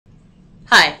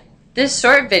Hi, this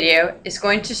short video is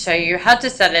going to show you how to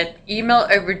set up email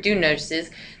overdue notices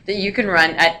that you can run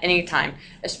at any time,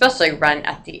 especially run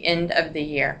at the end of the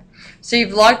year. So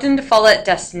you've logged into Follett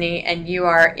Destiny and you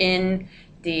are in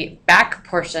the back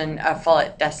portion of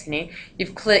Follett Destiny.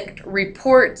 You've clicked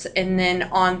reports and then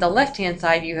on the left hand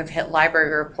side you have hit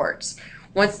library reports.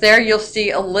 Once there you'll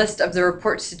see a list of the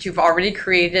reports that you've already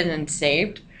created and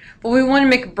saved, but we want to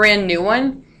make a brand new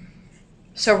one.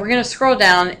 So we're going to scroll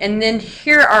down and then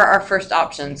here are our first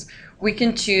options. We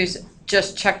can choose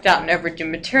just checked out and overdue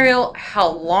material, how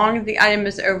long the item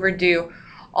is overdue,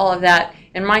 all of that.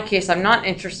 In my case, I'm not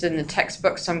interested in the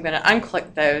textbooks, so I'm going to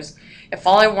unclick those. If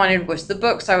all I wanted was the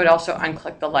books, I would also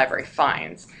unclick the library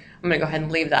fines. I'm going to go ahead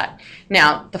and leave that.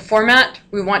 Now, the format,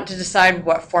 we want to decide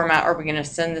what format are we going to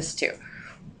send this to.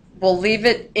 We'll leave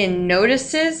it in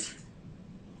notices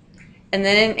and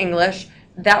then in English.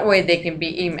 That way they can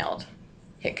be emailed.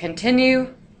 Hit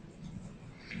continue.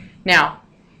 Now,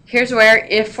 here's where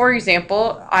if, for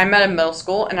example, I'm at a middle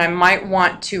school and I might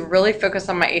want to really focus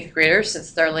on my 8th graders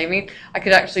since they're leaving, I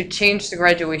could actually change the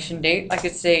graduation date. I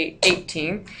could say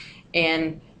 18,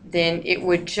 and then it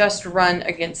would just run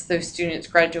against those students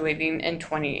graduating in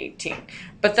 2018.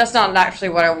 But that's not actually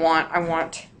what I want. I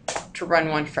want to run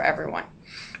one for everyone.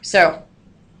 So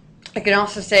I can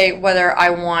also say whether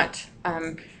I want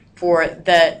for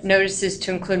the notices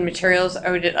to include materials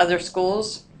owed at other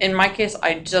schools. In my case,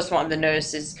 I just want the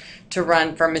notices to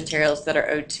run for materials that are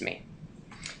owed to me.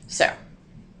 So,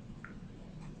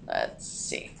 let's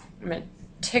see. I'm going to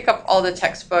take up all the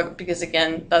textbook because,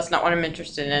 again, that's not what I'm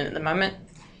interested in at the moment.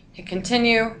 Hit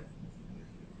continue.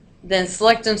 Then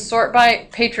select and sort by.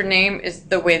 Patron name is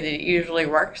the way that it usually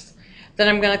works. Then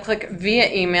I'm going to click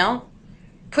via email.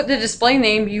 Put the display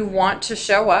name you want to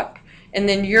show up, and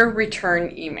then your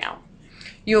return email.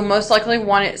 You'll most likely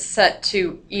want it set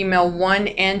to email 1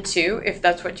 and 2 if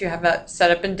that's what you have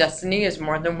set up in Destiny is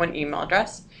more than one email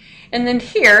address. And then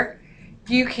here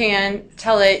you can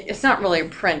tell it, it's not really a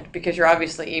print because you're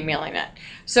obviously emailing it.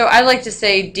 So I like to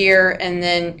say dear, and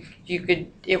then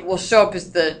it will show up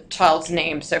as the child's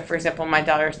name. So for example, my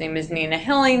daughter's name is Nina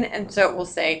Hilling, and so it will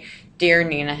say dear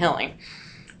Nina Hilling.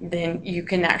 Then you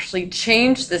can actually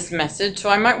change this message.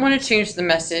 So I might want to change the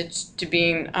message to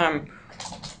being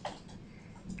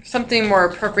something more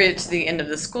appropriate to the end of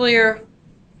the school year.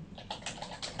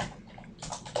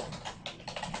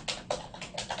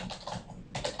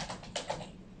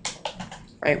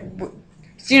 Right,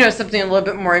 so something a little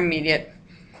bit more immediate.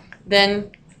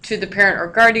 Then to the parent or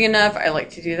guardian of, I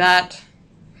like to do that.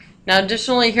 Now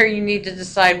additionally here you need to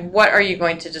decide what are you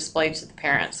going to display to the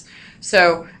parents.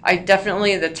 So I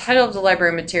definitely, the title of the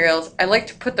library materials, I like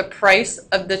to put the price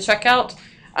of the checkout,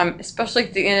 especially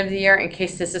at the end of the year in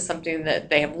case this is something that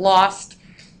they have lost.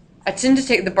 I tend to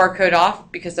take the barcode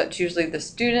off because that's usually the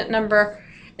student number.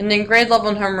 And then grade level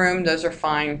and homeroom, those are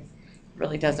fine.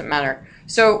 Really doesn't matter.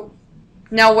 So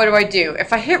now what do?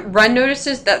 If I hit run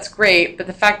notices, that's great, but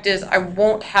the fact is I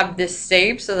won't have this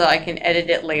saved so that I can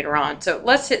edit it later on. So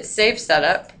let's hit save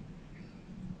setup.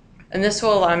 And this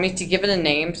will allow me to give it a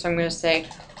name. So I'm going to say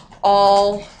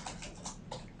all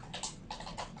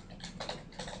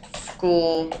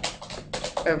school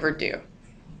overdue.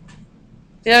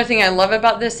 The other thing I love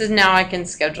about this is now I can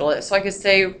schedule it. So I could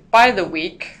say by the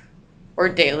week or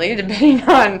daily, depending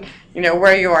on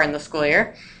where you are in the school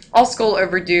year. All school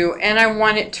overdue, and I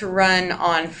want it to run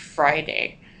on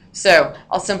Friday. So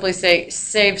I'll simply say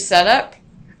save setup.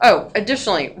 Oh,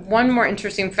 additionally, one more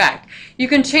interesting fact. You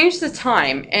can change the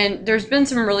time, and there's been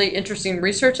some really interesting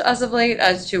research as of late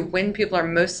as to when people are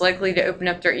most likely to open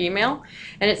up their email.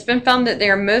 And it's been found that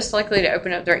they are most likely to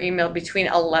open up their email between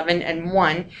 11 and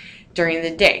 1 during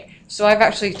the day. So I've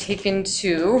actually taken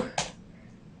to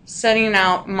setting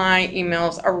out my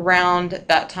emails around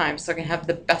that time so I can have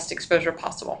the best exposure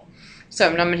possible. So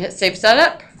now I'm going to hit save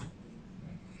setup.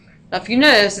 Now if you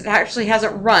notice, it actually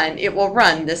hasn't run. It will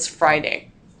run this Friday.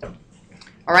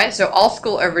 Alright, so all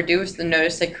school overdue is the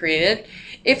notice I created.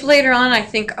 If later on I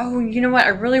think, oh, you know what, I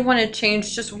really want to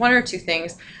change just one or two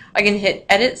things, I can hit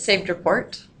edit saved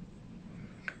report.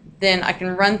 Then I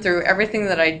can run through everything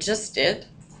that I just did,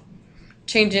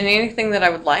 change in anything that I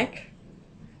would like.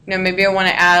 Maybe I want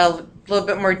to add a little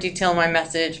bit more detail in my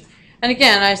message. And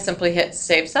again, I simply hit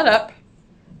save setup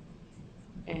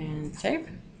and save.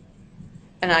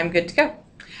 And I'm good to go.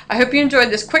 I hope you enjoyed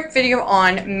this quick video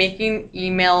on making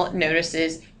email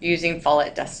notices using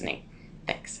Follett Destiny.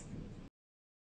 Thanks.